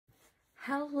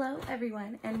Hello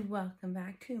everyone and welcome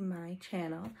back to my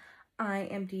channel. I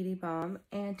am Dee Bomb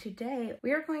and today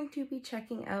we are going to be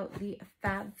checking out the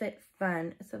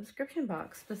FabFitFun subscription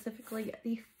box, specifically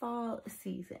the fall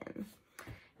season.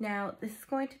 Now this is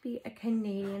going to be a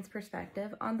Canadian's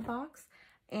perspective on the box,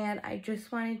 and I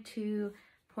just wanted to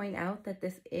point out that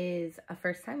this is a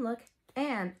first time look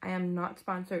and I am not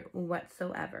sponsored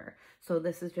whatsoever. So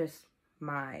this is just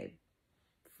my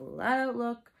flat out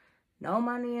look. No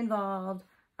money involved.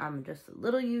 I'm just a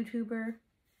little YouTuber.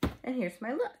 And here's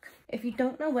my look. If you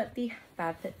don't know what the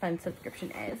FabFitFun subscription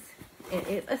is, it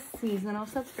is a seasonal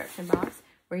subscription box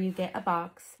where you get a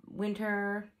box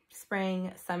winter,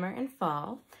 spring, summer, and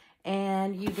fall.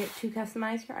 And you get to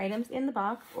customize your items in the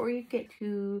box, or you get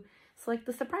to select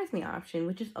the surprise me option,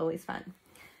 which is always fun.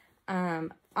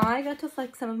 I got to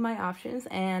select some of my options,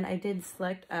 and I did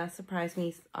select surprise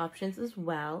me options as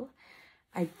well.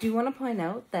 I do want to point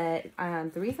out that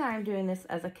the reason I'm doing this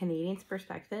as a Canadian's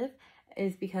perspective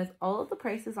is because all of the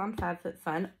prices on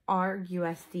FabFitFun are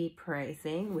USD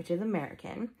pricing, which is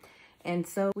American. And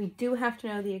so we do have to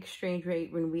know the exchange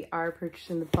rate when we are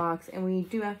purchasing the box, and we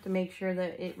do have to make sure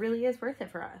that it really is worth it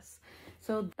for us.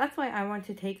 So that's why I want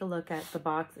to take a look at the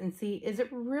box and see, is it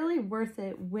really worth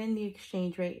it when the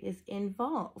exchange rate is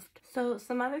involved? So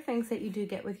some other things that you do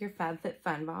get with your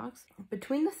FabFitFun box,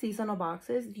 between the seasonal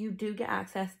boxes, you do get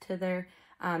access to their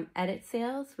edit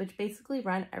sales, which basically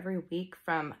run every week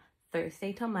from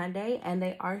Thursday till Monday, and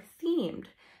they are themed.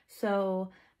 So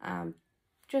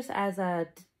just as a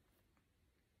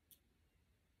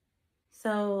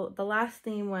So the last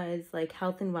theme was like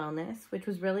health and wellness, which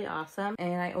was really awesome.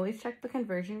 And I always check the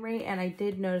conversion rate, and I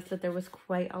did notice that there was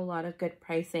quite a lot of good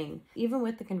pricing, even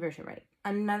with the conversion rate.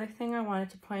 Another thing I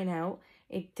wanted to point out,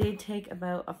 it did take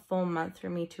about a full month for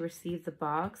me to receive the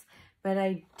box, but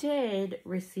I did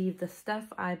receive the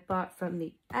stuff I bought from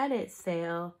the edit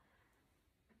sale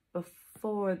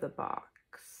before the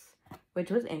box, which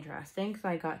was interesting. So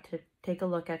I got to take a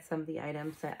look at some of the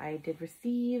items that I did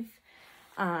receive,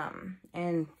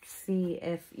 and see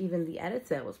if even the edit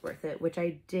sale was worth it, which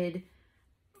I do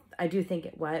think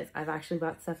it was. I've actually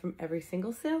bought stuff from every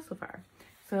single sale so far.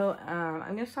 So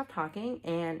I'm gonna stop talking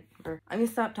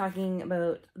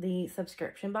about the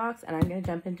subscription box, and I'm gonna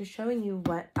jump into showing you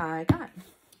what I got.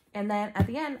 And then at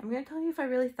the end, I'm gonna tell you if I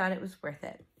really thought it was worth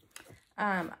it.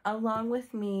 Along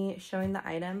with me showing the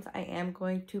items, I am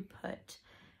going to put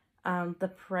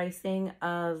the pricing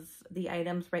of the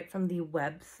items right from the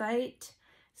website.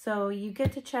 So you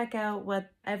get to check out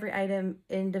what every item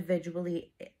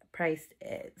individually priced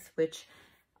is, which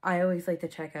I always like to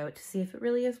check out to see if it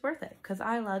really is worth it, because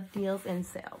I love deals and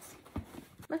sales.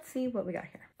 Let's see what we got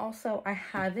here. Also, I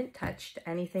haven't touched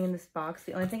anything in this box.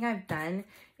 The only thing I've done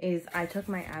is I took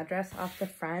my address off the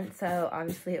front, so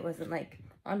obviously it wasn't like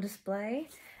on display.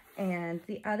 And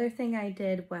the other thing I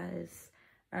did was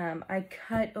I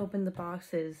cut open the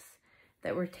boxes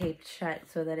that were taped shut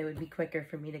so that it would be quicker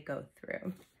for me to go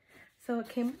through. So it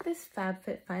came with this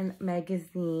FabFitFun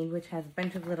magazine, which has a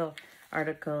bunch of little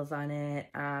articles on it.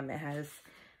 It has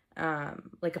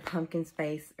like a pumpkin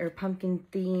spice or pumpkin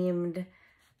themed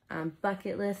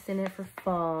bucket list in it for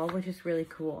fall, which is really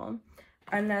cool.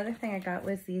 Another thing I got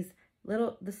was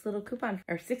this little coupon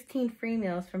or 16 free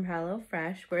meals from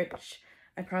HelloFresh, which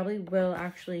I probably will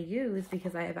actually use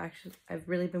because I've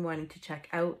really been wanting to check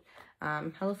out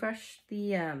HelloFresh,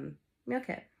 the meal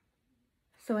kit.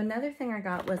 So another thing I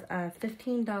got was a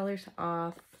 $15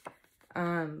 off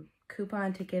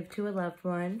coupon to give to a loved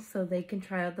one, so they can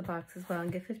try out the box as well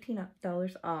and get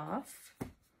 $15 off,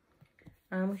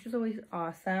 which is always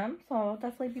awesome. So I'll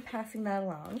definitely be passing that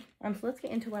along. So let's get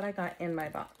into what I got in my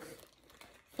box.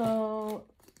 So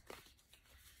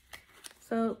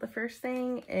the first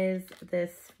thing is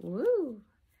this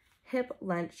hip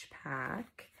lunch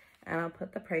pack, and I'll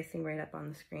put the pricing right up on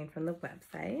the screen from the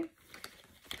website.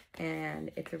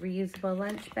 And it's a reusable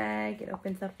lunch bag. It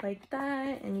opens up like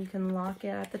that, and you can lock it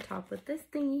at the top with this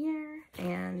thing here.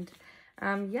 And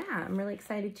yeah, I'm really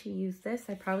excited to use this.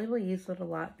 I probably will use it a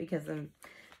lot because I'm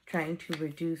trying to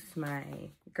reduce my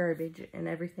garbage and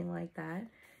everything like that,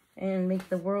 and make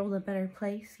the world a better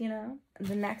place, you know.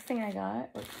 The next thing I got,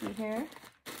 let's see here.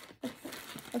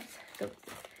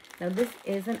 Now this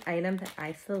is an item that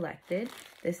I selected.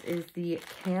 This is the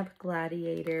Camp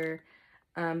Gladiator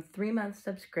 3-month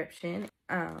subscription.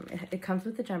 It comes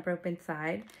with a jump rope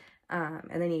inside,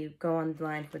 and then you go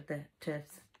online to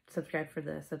subscribe for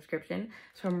the subscription.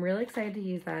 So I'm really excited to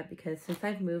use that because since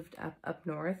I've moved up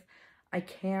north, I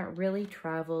can't really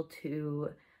travel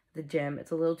to the gym.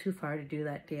 It's a little too far to do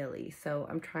that daily. So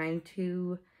I'm trying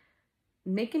to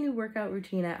make a new workout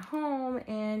routine at home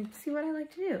and see what I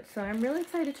like to do. So I'm really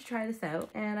excited to try this out,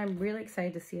 and I'm really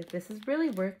excited to see if this is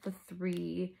really worth the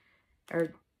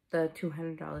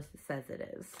 $200 it says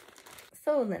it is.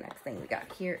 So the next thing we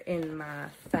got here in my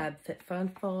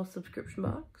FabFitFun fall subscription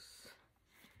box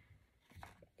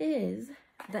is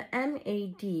the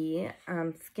MAD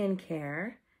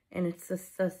skincare, and it's a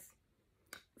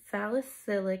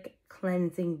salicylic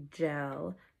cleansing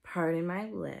gel. Pardon my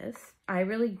list. I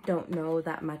really don't know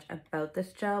that much about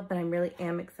this gel, but I really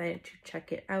am excited to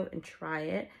check it out and try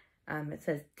it. It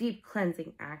says deep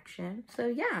cleansing action. So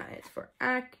yeah, it's for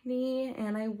acne,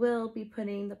 and I will be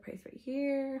putting the price right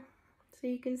here so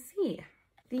you can see.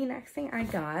 The next thing I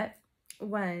got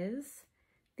was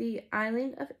the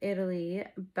Island of Italy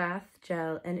bath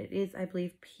gel, and it is, I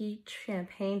believe, peach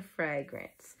champagne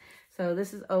fragrance. So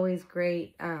this is always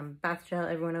great. Bath gel,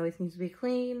 everyone always needs to be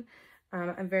clean.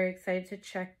 I'm very excited to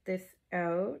check this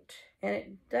out. And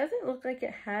it doesn't look like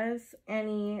it has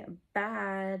any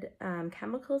bad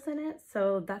chemicals in it,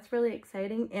 so that's really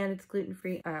exciting, and it's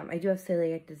gluten-free. I do have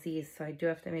celiac disease, so I do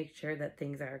have to make sure that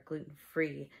things are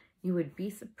gluten-free. You would be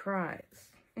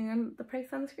surprised. And the price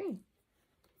on the screen.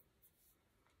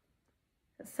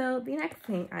 So the next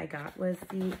thing I got was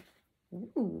the,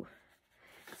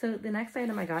 So the next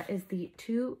item I got is the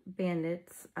Two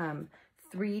Bandits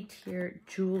 3-tier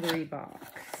jewelry box.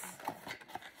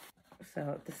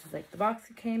 So this is like the box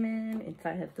it came in.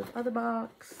 Inside has this other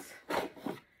box.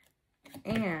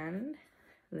 And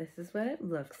this is what it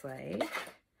looks like.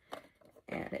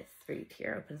 And it's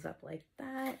 3-tier, opens up like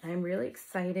that. I'm really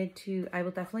excited I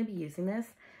will definitely be using this.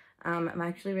 I'm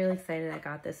actually really excited I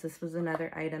got this. This was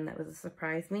another item that was a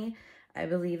surprise me. I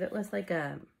believe it was like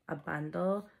a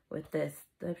bundle with the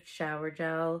shower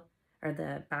gel, or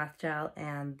the bath gel,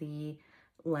 and the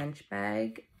lunch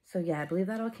bag. So yeah, I believe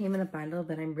that all came in a bundle,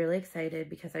 but I'm really excited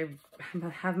because I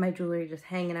have my jewelry just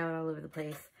hanging out all over the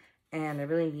place, and I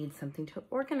really need something to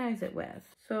organize it with.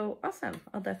 So awesome,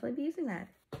 I'll definitely be using that.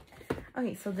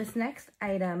 Okay, so this next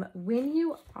item, when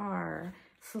you are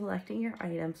selecting your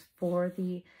items for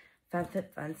the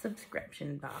FabFitFun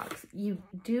subscription box, you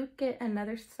do get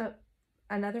another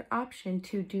option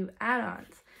to do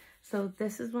add-ons. So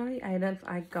this is one of the items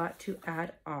I got to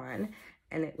add on,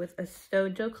 and it was a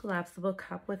Stojo collapsible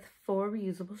cup with 4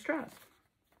 reusable straws.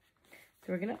 So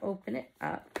we're gonna open it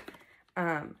up.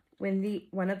 When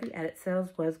one of the edit sales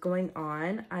was going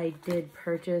on, I did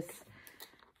purchase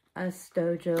a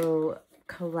Stojo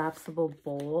collapsible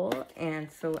bowl,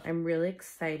 and so I'm really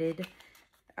excited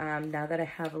now that I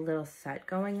have a little set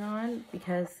going on,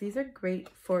 because these are great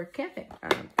for camping.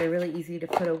 They're really easy to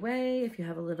put away if you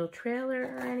have a little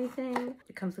trailer or anything.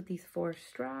 It comes with these 4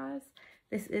 straws.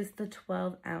 This is the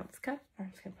 12-ounce cup.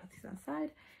 I'm just gonna put these on the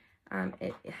side.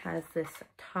 It has this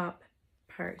top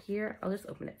part here. I'll just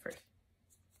open it first.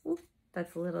 Ooh,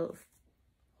 that's a little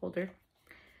holder.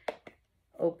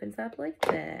 Opens up like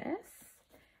this,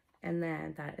 and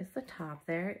then that is the top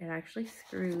there. It actually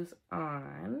screws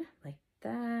on like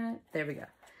that. There we go.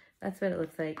 That's what it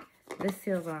looks like. This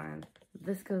seals on.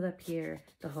 This goes up here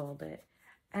to hold it,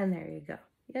 and there you go.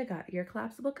 You got your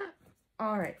collapsible cup.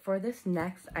 All right, for this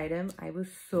next item, I was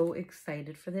so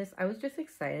excited for this. I was just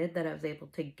excited that I was able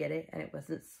to get it and it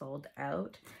wasn't sold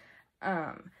out.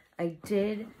 I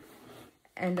did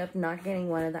end up not getting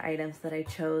one of the items that I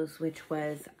chose, which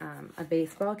was a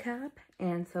baseball cap,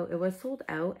 and so it was sold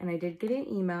out, and I did get an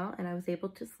email and I was able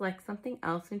to select something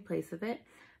else in place of it,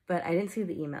 but I didn't see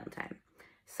the email in time.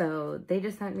 So they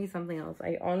just sent me something else.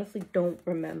 I honestly don't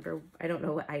remember. I don't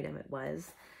know what item it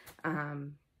was.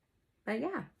 But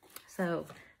yeah, so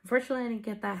unfortunately I didn't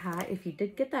get that hat. If you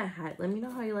did get that hat, let me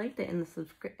know how you liked it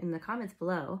in the comments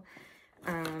below.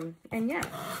 And yeah,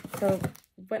 so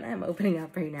what I'm opening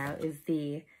up right now is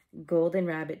the Golden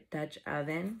Rabbit Dutch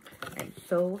Oven. I'm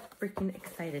so freaking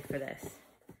excited for this.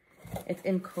 It's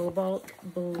in cobalt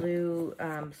blue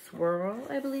swirl,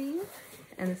 I believe.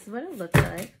 And this is what it looks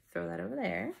like. Throw that over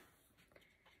there.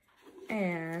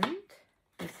 And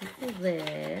this is the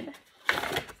lid.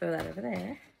 Throw that over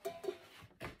there.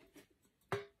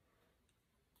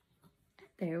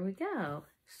 There we go.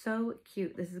 So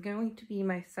cute. This is going to be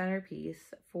my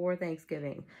centerpiece for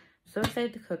Thanksgiving. So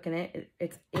excited to cook in it.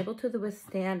 It's able to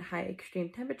withstand high extreme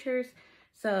temperatures.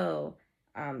 So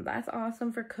that's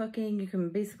awesome for cooking. You can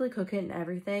basically cook it in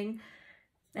everything.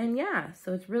 And yeah,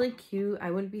 so it's really cute. I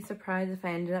wouldn't be surprised if I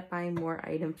ended up buying more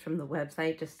items from the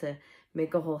website just to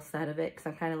make a whole set of it, because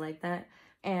I'm kind of like that.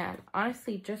 And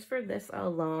honestly, just for this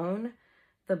alone,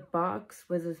 the box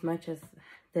was as much as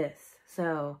this.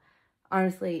 So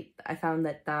honestly, I found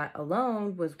that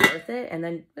alone was worth it. And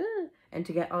then, and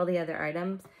to get all the other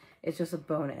items, it's just a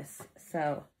bonus.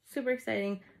 So super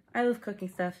exciting. I love cooking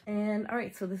stuff. And all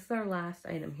right, so this is our last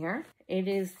item here. It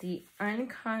is the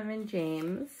Uncommon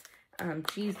James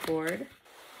cheese board.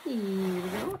 Here we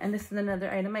go. And this is another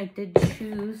item I did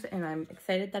choose, and I'm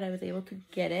excited that I was able to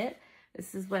get it.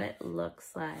 This is what it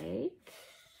looks like.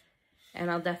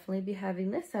 And I'll definitely be having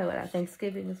this out at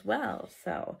Thanksgiving as well.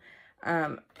 So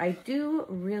I do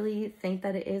really think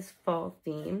that it is fall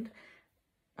themed.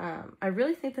 I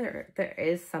really think there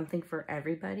is something for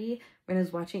everybody. When I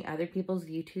was watching other people's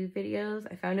YouTube videos,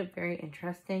 I found it very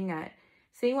interesting at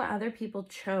seeing what other people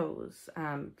chose,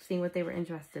 seeing what they were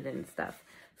interested in and stuff.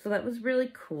 So that was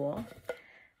really cool.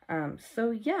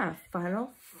 So yeah,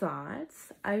 final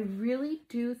thoughts. I really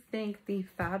do think the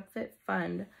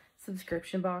FabFitFun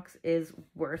subscription box is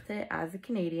worth it as a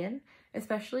Canadian,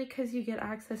 especially because you get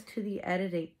access to the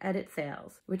edit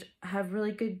sales, which have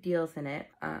really good deals in it.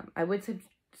 I would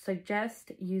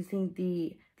suggest using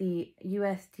the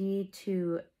USD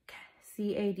to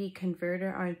CAD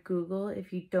converter on Google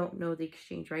if you don't know the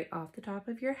exchange rate off the top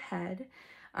of your head,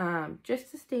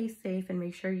 just to stay safe and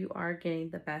make sure you are getting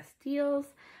the best deals.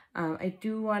 I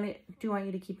do want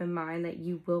you to keep in mind that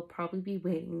you will probably be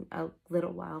waiting a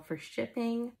little while for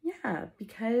shipping. Yeah,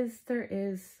 because there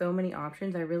is so many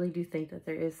options, I really do think that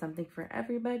there is something for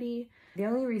everybody. The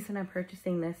only reason I'm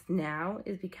purchasing this now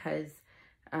is because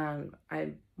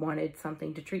I wanted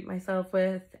something to treat myself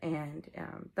with, and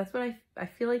that's what I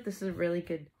feel like this is a really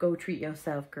good go treat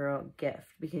yourself girl gift,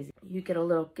 because you get a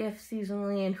little gift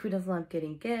seasonally, and who doesn't love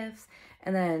getting gifts?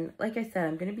 And then, like I said,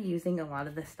 I'm going to be using a lot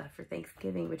of this stuff for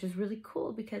Thanksgiving, which is really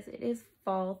cool because it is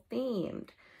fall themed.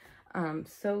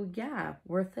 So yeah,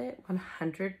 worth it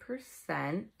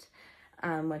 100%.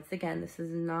 Once again, this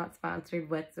is not sponsored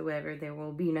whatsoever. There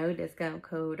will be no discount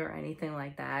code or anything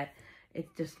like that.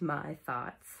 It's just my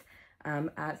thoughts.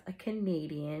 As a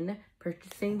Canadian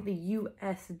purchasing the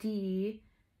USD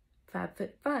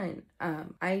FabFitFun,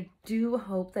 I do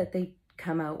hope that they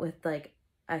come out with like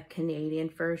a Canadian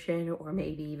version, or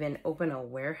maybe even open a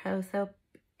warehouse up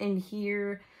in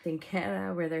here in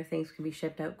Canada where their things can be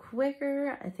shipped out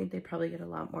quicker. I think they probably get a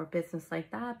lot more business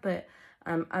like that. But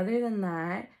other than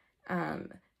that,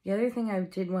 the other thing I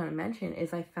did want to mention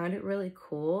is I found it really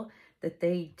cool that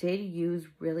they did use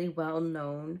really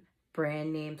well-known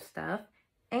brand name stuff,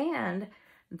 and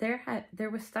there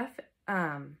was stuff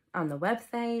on the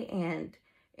website and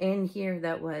in here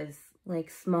that was like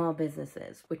small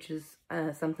businesses, which is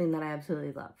something that I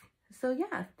absolutely love. So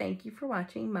yeah, thank you for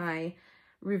watching my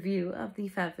review of the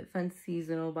FabFitFun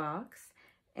seasonal box,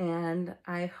 and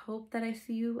I hope that I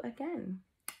see you again.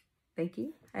 Thank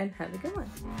you, and have a good one.